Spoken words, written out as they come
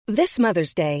This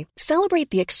Mother's Day, celebrate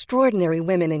the extraordinary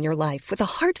women in your life with a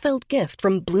heartfelt gift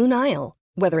from Blue Nile.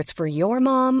 Whether it's for your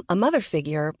mom, a mother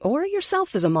figure, or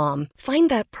yourself as a mom, find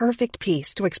that perfect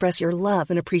piece to express your love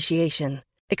and appreciation.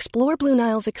 Explore Blue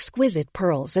Nile's exquisite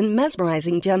pearls and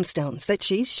mesmerizing gemstones that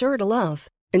she's sure to love.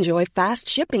 Enjoy fast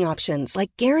shipping options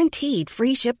like guaranteed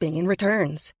free shipping and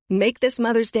returns. Make this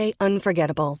Mother's Day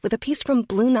unforgettable with a piece from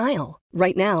Blue Nile.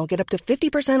 Right now, get up to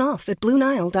 50% off at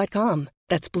BlueNile.com.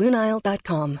 That's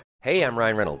BlueNile.com. Hey, I'm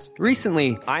Ryan Reynolds.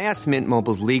 Recently, I asked Mint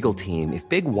Mobile's legal team if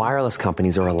big wireless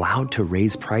companies are allowed to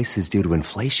raise prices due to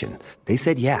inflation. They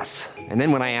said yes. And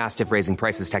then when I asked if raising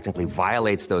prices technically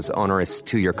violates those onerous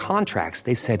two-year contracts,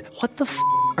 they said, "What the f***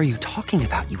 are you talking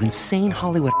about, you insane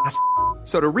Hollywood ass?"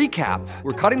 So to recap,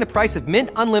 we're cutting the price of Mint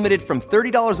Unlimited from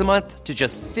 $30 a month to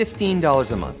just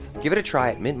 $15 a month. Give it a try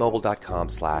at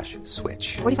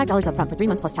mintmobile.com/switch. $45 up front for 3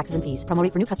 months plus taxes and fees. Promo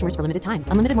rate for new customers for limited time.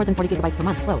 Unlimited more than 40 gigabytes per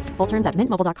month. Slows full terms at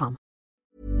mintmobile.com.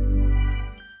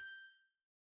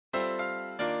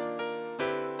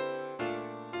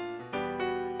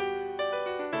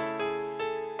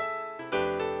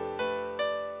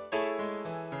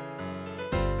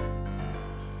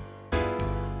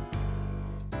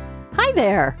 Hi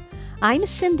there, I'm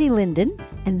Cindy Linden,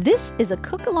 and this is a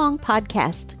Cookalong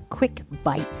podcast quick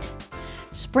bite.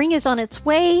 Spring is on its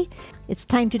way. It's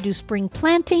time to do spring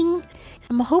planting.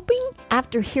 I'm hoping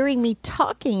after hearing me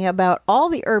talking about all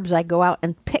the herbs I go out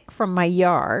and pick from my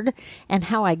yard and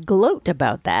how I gloat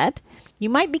about that, you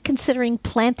might be considering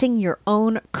planting your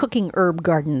own cooking herb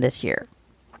garden this year.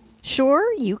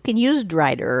 Sure, you can use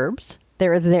dried herbs.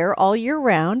 They're there all year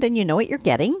round and you know what you're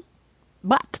getting.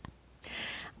 But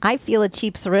I feel a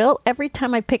cheap thrill every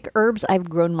time I pick herbs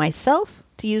I've grown myself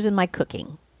to use in my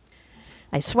cooking.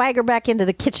 I swagger back into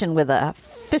the kitchen with a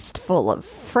fistful of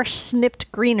fresh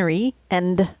snipped greenery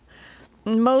and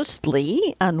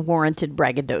mostly unwarranted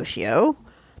braggadocio.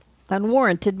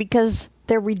 Unwarranted because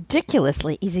they're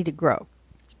ridiculously easy to grow.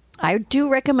 I do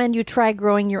recommend you try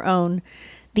growing your own.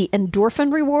 The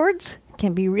endorphin rewards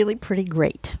can be really pretty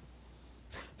great.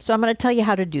 So I'm going to tell you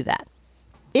how to do that.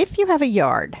 If you have a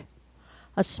yard,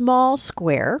 a small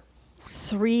square,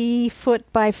 3 foot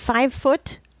by 5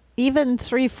 foot, even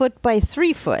 3 foot by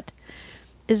 3 foot,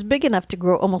 is big enough to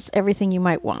grow almost everything you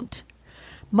might want.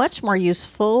 Much more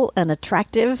useful and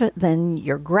attractive than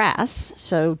your grass,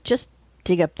 so just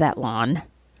dig up that lawn.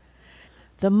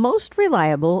 The most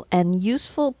reliable and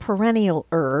useful perennial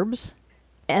herbs,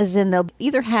 as in they'll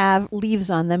either have leaves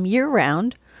on them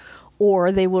year-round,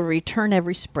 or they will return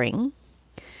every spring.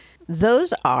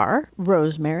 Those are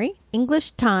rosemary,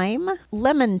 English thyme,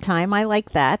 lemon thyme. I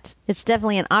like that. It's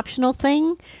definitely an optional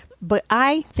thing, but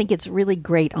I think it's really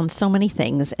great on so many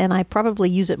things, and I probably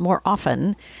use it more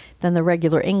often than the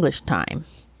regular English thyme.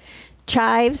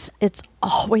 Chives, it's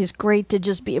always great to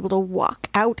just be able to walk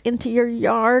out into your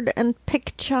yard and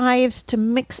pick chives to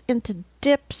mix into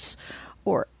dips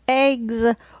or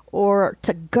eggs or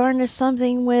to garnish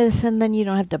something with, and then you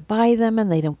don't have to buy them and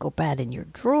they don't go bad in your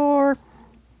drawer.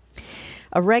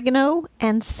 Oregano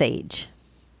and sage.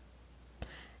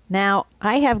 Now,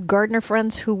 I have gardener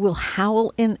friends who will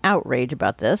howl in outrage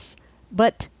about this,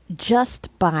 but just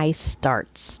buy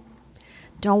starts.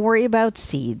 Don't worry about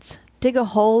seeds. Dig a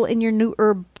hole in your new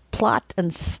herb plot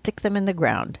and stick them in the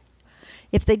ground.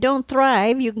 If they don't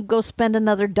thrive, you can go spend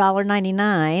another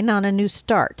 $1.99 on a new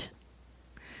start.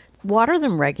 Water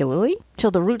them regularly,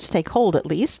 till the roots take hold at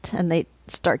least, and they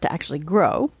start to actually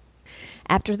grow.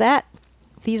 After that,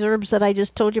 these herbs that I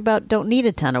just told you about don't need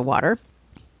a ton of water.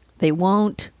 They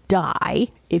won't die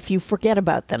if you forget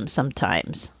about them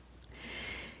sometimes.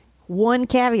 One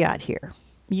caveat here.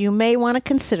 You may want to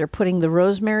consider putting the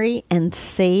rosemary and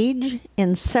sage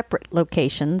in separate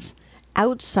locations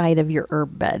outside of your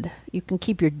herb bed. You can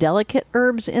keep your delicate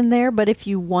herbs in there, but if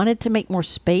you wanted to make more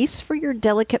space for your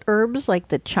delicate herbs like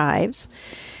the chives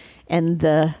and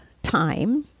the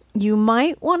thyme, you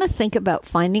might want to think about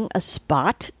finding a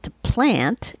spot to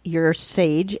plant your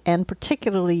sage and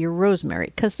particularly your rosemary,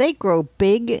 because they grow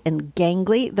big and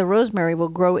gangly. The rosemary will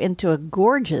grow into a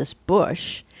gorgeous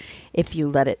bush if you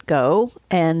let it go,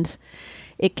 and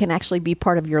it can actually be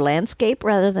part of your landscape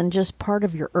rather than just part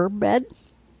of your herb bed.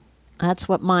 That's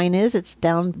what mine is. It's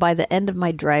down by the end of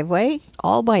my driveway,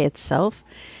 all by itself.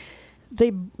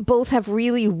 They both have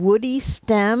really woody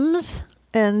stems,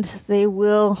 and they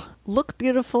will look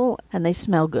beautiful and they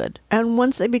smell good. And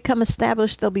once they become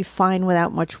established, they'll be fine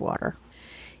without much water.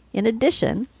 In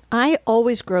addition, I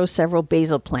always grow several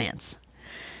basil plants.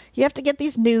 You have to get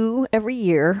these new every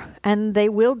year, and they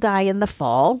will die in the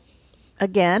fall.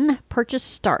 Again, purchase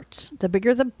starts. The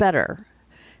bigger the better.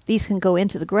 These can go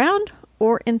into the ground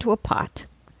or into a pot.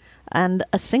 and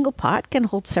a single pot can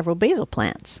hold several basil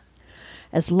plants.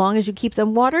 As long as you keep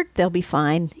them watered, they'll be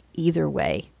fine either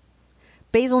way.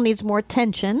 Basil needs more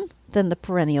attention than the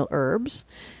perennial herbs.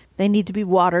 They need to be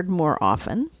watered more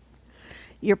often.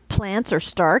 Your plants or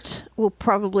starts will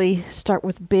probably start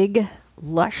with big,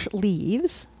 lush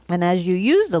leaves. And as you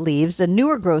use the leaves, the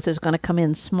newer growth is going to come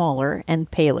in smaller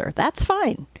and paler. That's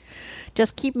fine.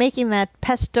 Just keep making that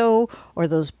pesto or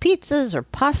those pizzas or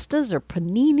pastas or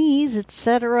paninis,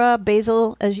 etc.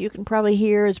 Basil, as you can probably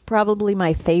hear, is probably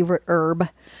my favorite herb,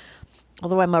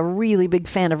 although I'm a really big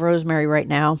fan of rosemary right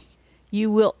now.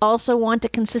 You will also want to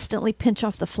consistently pinch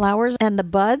off the flowers and the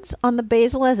buds on the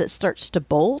basil as it starts to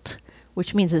bolt,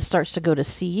 which means it starts to go to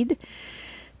seed.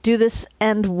 Do this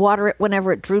and water it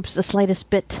whenever it droops the slightest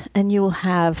bit, and you will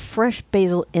have fresh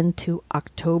basil into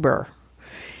October.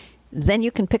 Then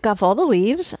you can pick off all the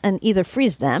leaves and either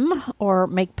freeze them or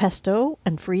make pesto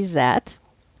and freeze that,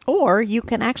 or you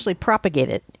can actually propagate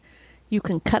it. You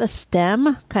can cut a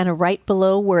stem kind of right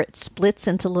below where it splits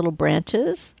into little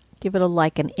branches. Give it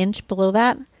like an inch below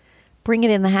that. Bring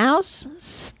it in the house,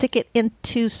 stick it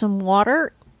into some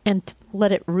water, and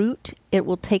let it root. It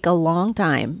will take a long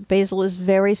time. Basil is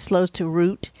very slow to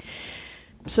root,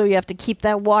 so you have to keep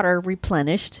that water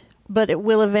replenished. But it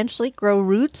will eventually grow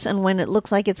roots, and when it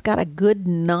looks like it's got a good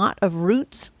knot of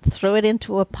roots, throw it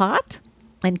into a pot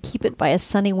and keep it by a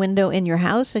sunny window in your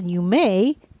house, and you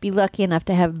may be lucky enough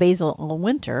to have basil all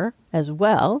winter as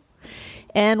well.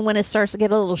 And when it starts to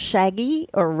get a little shaggy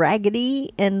or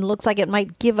raggedy and looks like it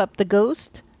might give up the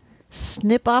ghost,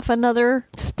 snip off another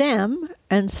stem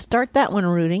and start that one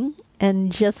rooting,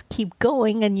 and just keep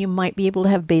going, and you might be able to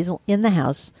have basil in the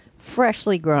house,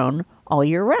 freshly grown all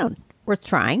year round. Worth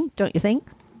trying, don't you think?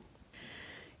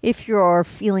 If you're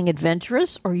feeling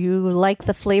adventurous or you like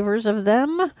the flavors of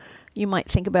them, you might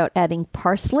think about adding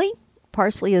parsley.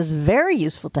 Parsley is very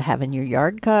useful to have in your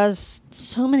yard because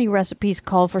so many recipes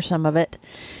call for some of it.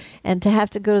 And to have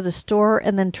to go to the store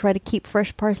and then try to keep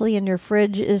fresh parsley in your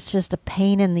fridge is just a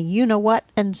pain in the you-know-what.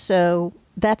 And so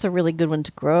that's a really good one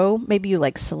to grow. Maybe you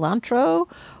like cilantro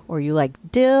or you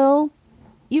like dill.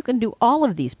 You can do all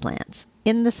of these plants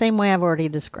in the same way I've already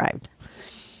described.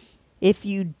 If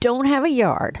you don't have a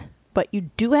yard, but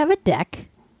you do have a deck,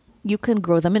 you can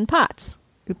grow them in pots.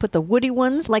 You put the woody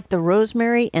ones like the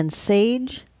rosemary and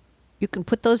sage. You can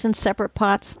put those in separate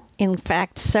pots, in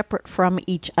fact, separate from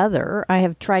each other. I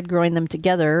have tried growing them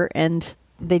together, and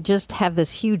they just have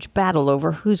this huge battle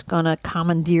over who's going to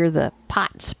commandeer the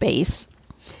pot space.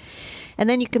 And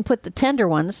then you can put the tender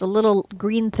ones, the little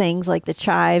green things like the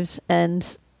chives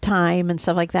and thyme and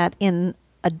stuff like that, in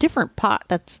a different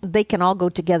pot. They can all go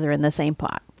together in the same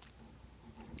pot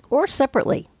or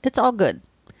separately. It's all good.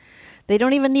 They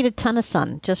don't even need a ton of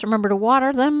sun. Just remember to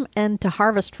water them and to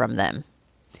harvest from them.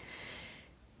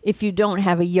 If you don't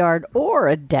have a yard or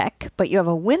a deck, but you have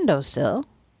a windowsill,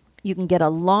 you can get a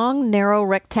long, narrow,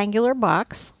 rectangular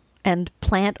box and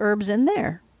plant herbs in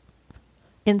there.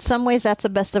 In some ways, that's the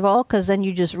best of all, because then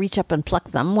you just reach up and pluck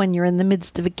them when you're in the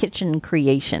midst of a kitchen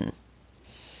creation.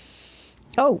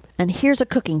 Oh, and here's a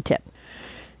cooking tip.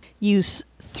 Use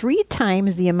 3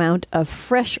 times the amount of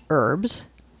fresh herbs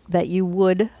that you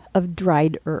would of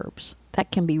dried herbs.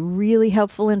 That can be really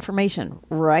helpful information.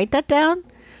 Write that down.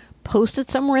 Post it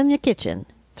somewhere in your kitchen.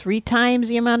 3 times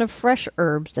the amount of fresh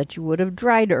herbs that you would of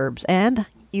dried herbs. And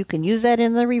you can use that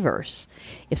in the reverse.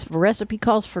 If the recipe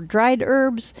calls for dried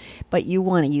herbs, but you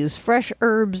want to use fresh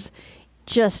herbs,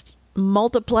 just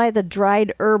multiply the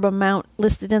dried herb amount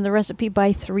listed in the recipe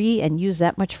by 3 and use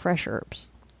that much fresh herbs.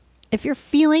 If you're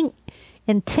feeling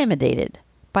intimidated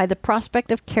by the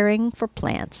prospect of caring for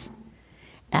plants,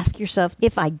 ask yourself,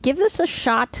 if I give this a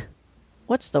shot,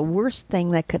 what's the worst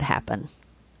thing that could happen?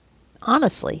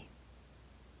 Honestly,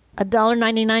 a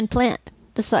 $1.99 plant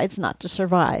decides not to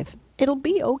survive. It'll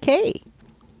be okay.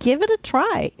 Give it a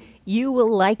try. You will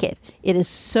like it. It is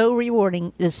so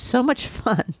rewarding. It is so much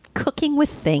fun cooking with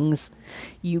things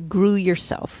you grew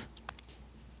yourself.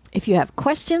 If you have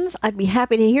questions, I'd be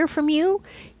happy to hear from you.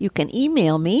 You can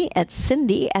email me at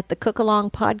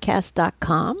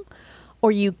cindy@thecookalongpodcast.com,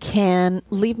 or you can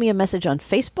leave me a message on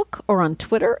Facebook or on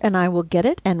Twitter, and I will get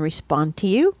it and respond to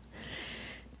you.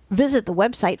 Visit the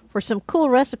website for some cool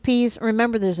recipes.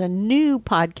 Remember, there's a new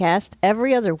podcast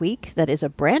every other week that is a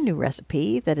brand new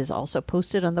recipe that is also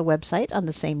posted on the website on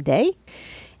the same day.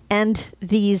 And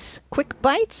these quick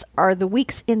bites are the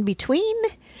weeks in between.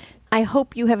 I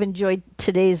hope you have enjoyed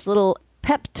today's little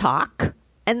pep talk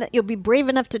and that you'll be brave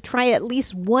enough to try at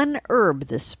least one herb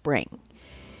this spring.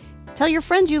 Tell your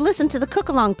friends you listen to the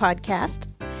Cookalong podcast.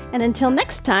 And until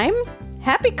next time,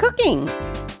 happy cooking!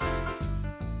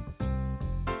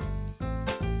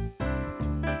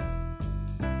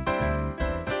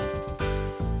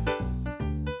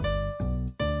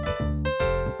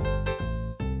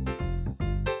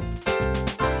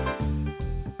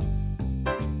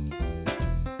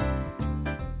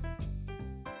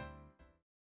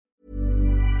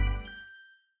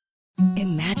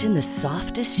 Imagine the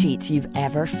softest sheets you've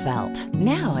ever felt.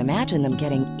 Now imagine them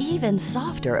getting even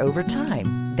softer over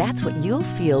time. That's what you'll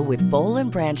feel with Boll &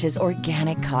 Branch's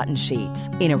organic cotton sheets.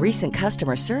 In a recent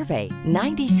customer survey,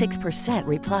 96%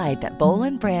 replied that Boll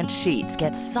 & Branch sheets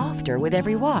get softer with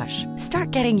every wash.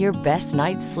 Start getting your best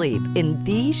night's sleep in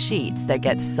these sheets that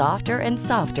get softer and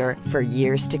softer for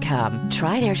years to come.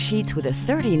 Try their sheets with a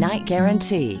 30-night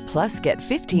guarantee. Plus, get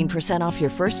 15% off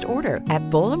your first order at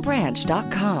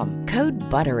bollandbranch.com. Code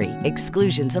BUTTERY.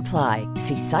 Exclusions apply.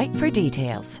 See site for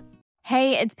details.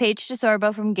 Hey, it's Paige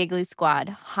DeSorbo from Giggly Squad.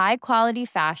 High quality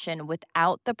fashion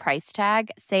without the price tag.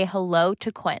 Say hello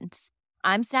to Quince.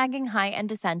 I'm snagging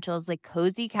high-end essentials like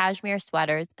cozy cashmere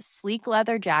sweaters, sleek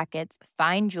leather jackets,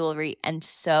 fine jewelry, and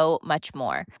so much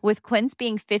more. With Quince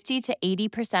being 50 to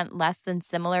 80% less than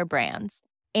similar brands.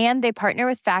 And they partner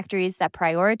with factories that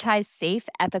prioritize safe,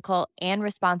 ethical, and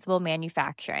responsible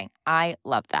manufacturing. I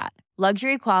love that.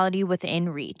 Luxury quality within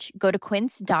reach. Go to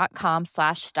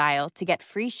quince.com/style to get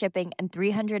free shipping and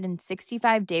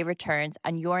 365-day returns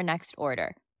on your next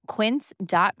order.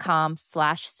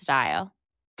 Quince.com/style.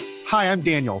 Hi, I'm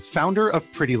Daniel, founder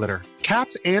of Pretty Litter.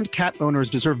 Cats and cat owners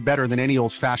deserve better than any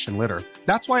old-fashioned litter.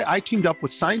 That's why I teamed up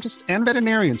with scientists and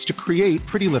veterinarians to create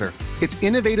Pretty Litter. Its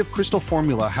innovative crystal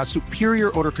formula has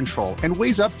superior odor control and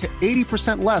weighs up to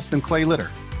 80% less than clay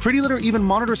litter. Pretty Litter even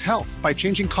monitors health by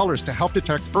changing colors to help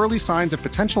detect early signs of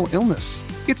potential illness.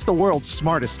 It's the world's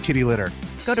smartest kitty litter.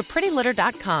 Go to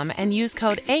prettylitter.com and use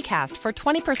code ACAST for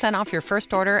 20% off your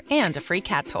first order and a free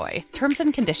cat toy. Terms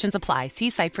and conditions apply. See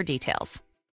site for details.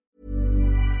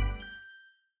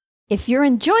 If you're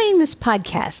enjoying this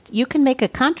podcast, you can make a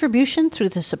contribution through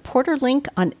the supporter link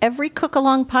on every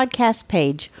Cookalong podcast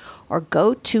page or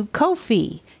go to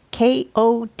Ko-fi,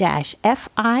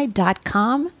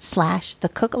 ko-fi.com/the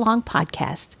Cookalong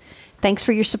podcast. Thanks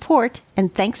for your support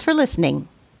and thanks for listening.